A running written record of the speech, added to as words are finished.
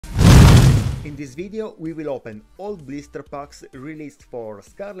In this video we will open all blister packs released for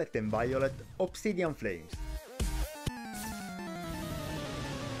Scarlet and Violet Obsidian Flames.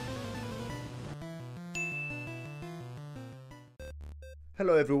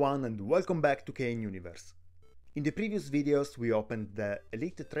 Hello everyone and welcome back to Kain Universe. In the previous videos we opened the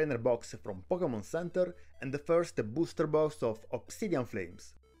Elite Trainer box from Pokémon Center and the first booster box of Obsidian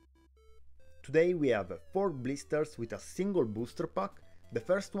Flames. Today we have 4 blisters with a single booster pack. The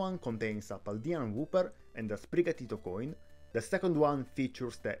first one contains a Paldean Wooper and a Sprigatito coin. The second one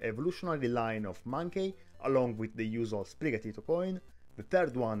features the evolutionary line of Mankey along with the usual Sprigatito coin. The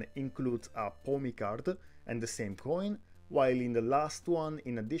third one includes a Pomi card and the same coin, while in the last one,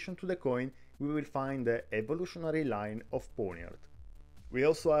 in addition to the coin, we will find the evolutionary line of Ponyard. We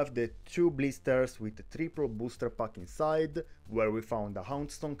also have the 2 blisters with the triple booster pack inside, where we found a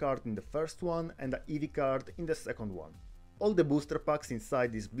Houndstone card in the first one and a Eevee card in the second one. All the booster packs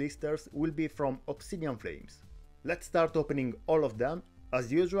inside these blisters will be from Obsidian Flames. Let's start opening all of them.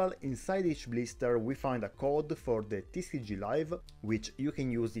 As usual, inside each blister we find a code for the TCG Live, which you can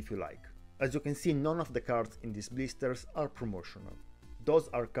use if you like. As you can see, none of the cards in these blisters are promotional. Those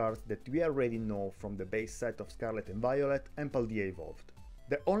are cards that we already know from the base set of Scarlet and Violet and Paldea Evolved.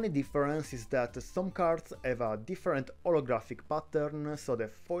 The only difference is that some cards have a different holographic pattern, so the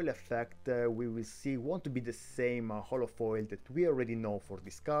foil effect we will see won't be the same holofoil that we already know for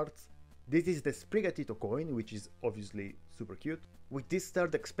these cards. This is the Sprigatito coin, which is obviously super cute. With this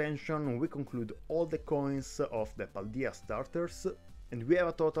third expansion we conclude all the coins of the Paldea starters, and we have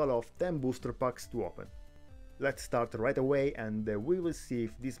a total of 10 booster packs to open. Let's start right away and we will see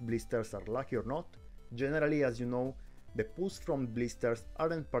if these blisters are lucky or not. Generally, as you know, the pulls from blisters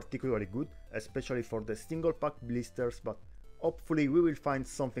aren't particularly good, especially for the single pack blisters, but hopefully we will find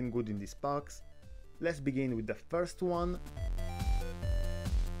something good in these packs. Let's begin with the first one.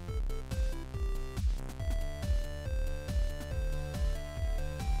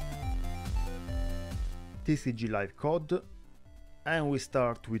 TCG Live code, and we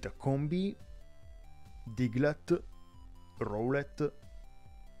start with a Combi, Diglett, Rowlet,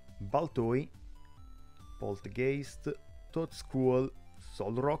 Baltoy, Poltergeist, Toadskruel,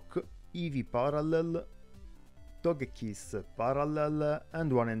 Solrock, Eevee Parallel, Togekiss Parallel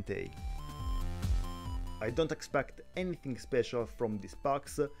and one Entei. I don't expect anything special from these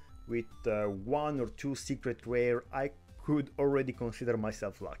packs. With 1 or 2 secret rare I could already consider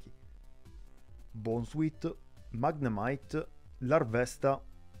myself lucky. Bonsweet, Magnemite, Larvesta,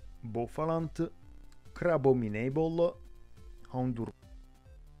 Bofalant, Crabominable, Houndour,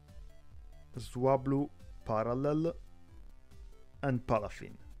 Swablu Parallel and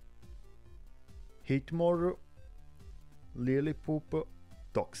Palafin. Hitmore, Lillipoop,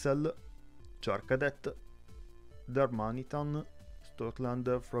 Toxel, Charcadet, Darmanitan,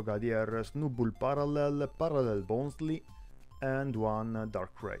 Stockland, Frogadier, Snubbull Parallel, Parallel Bonsly and one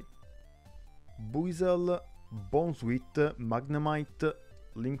Darkrai. Buizel, Bonsweet, Magnemite,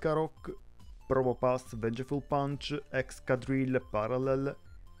 Linkarock, Probopass, Vengeful Punch, Excadrill Parallel,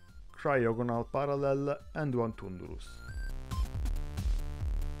 Cryogonal Parallel and one Tundurus.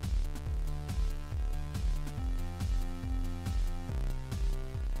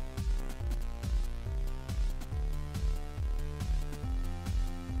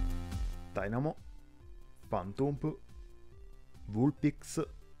 Dynamo, Phantomp, Vulpix,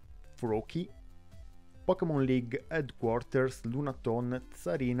 Froakie, Pokémon League Headquarters, Lunatone,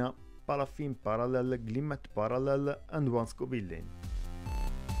 Tsarina, Palafin Parallel, Glimmet Parallel and one Scovillain.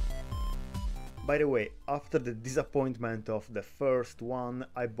 By the way, after the disappointment of the first one,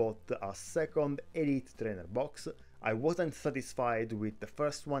 I bought a second Elite Trainer box. I wasn't satisfied with the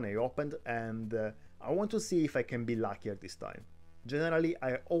first one I opened and I want to see if I can be luckier this time. Generally,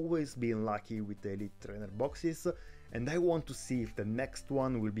 I always been lucky with the Elite Trainer boxes and I want to see if the next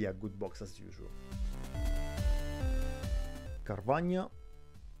one will be a good box as usual. Carvagna,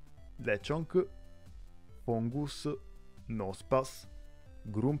 Lechonk, Fongus, Nosepass,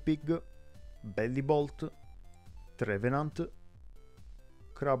 Grumpig, Bellibolt, Trevenant,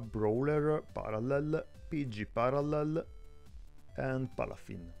 Crabrawler Parallel, PG Parallel and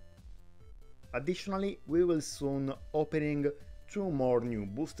Palafin. Additionally, we will soon opening 2 more new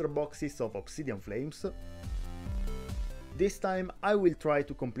booster boxes of Obsidian Flames. This time I will try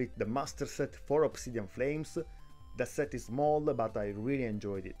to complete the master set for Obsidian Flames. The set is small but I really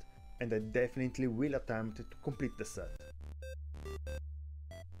enjoyed it and I definitely will attempt to complete the set.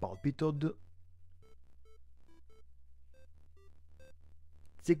 Palpitoad,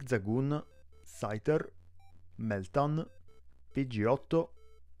 Zigzagoon, Scyther, Meltan, Pidgeotto,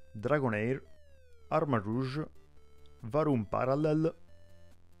 Dragonair, Armarouge, Varum Parallel,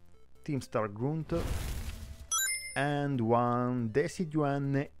 Teamstar Grunt, and one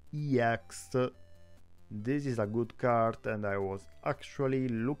Deciduan EX. This is a good card and I was actually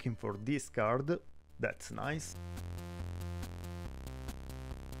looking for this card. That's nice.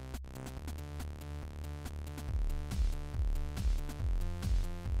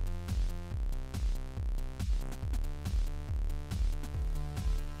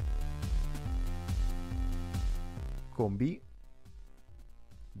 Combi,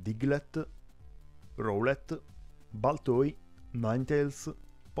 Diglett, Rowlet, Baltoy, Ninetales,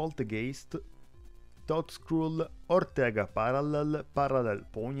 Poltergeist, Toadskrull, Ortega Parallel, Parallel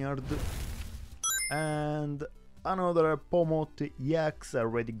Ponyard, and another Pomot EX. I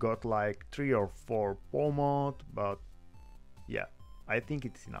already got like 3 or 4 Pomot, but yeah, I think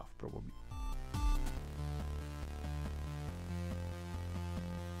it's enough probably.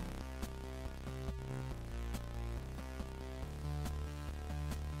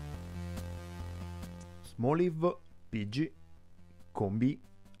 Smoliv, Pidgey, Combi,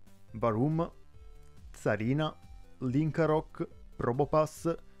 Varum, Tsarina, Linkarok,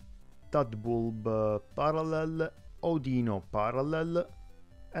 Probopass, Tadbulb Parallel, Odino Parallel,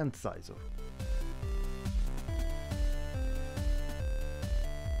 and Scizor.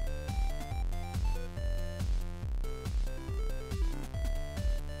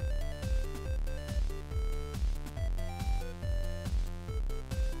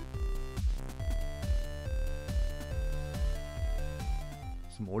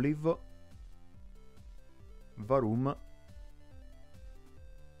 Smoliv, Varum,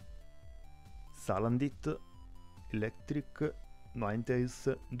 Salandit, Electric,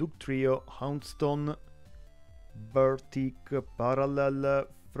 Ninetales, Dugtrio, Houndstone, Bertic Parallel,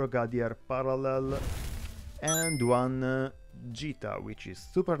 Frogadier Parallel, and one Gita, which is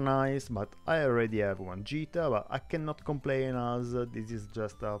super nice, but I already have one Gita, but I cannot complain as this is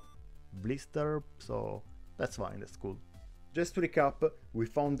just a blister, so that's fine, that's cool. Just to recap, we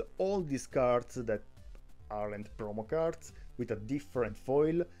found all these cards that aren't promo cards with a different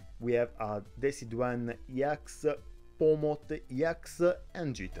foil. We have a Deciduan EX, Pomot EX,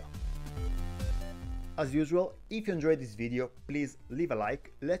 and Gita. As usual, if you enjoyed this video, please leave a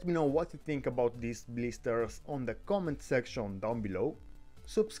like, let me know what you think about these blisters on the comment section down below.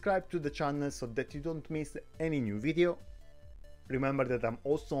 Subscribe to the channel so that you don't miss any new video. Remember that I'm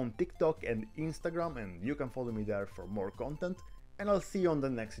also on TikTok and Instagram and you can follow me there for more content, and I'll see you on the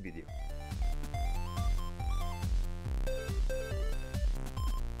next video.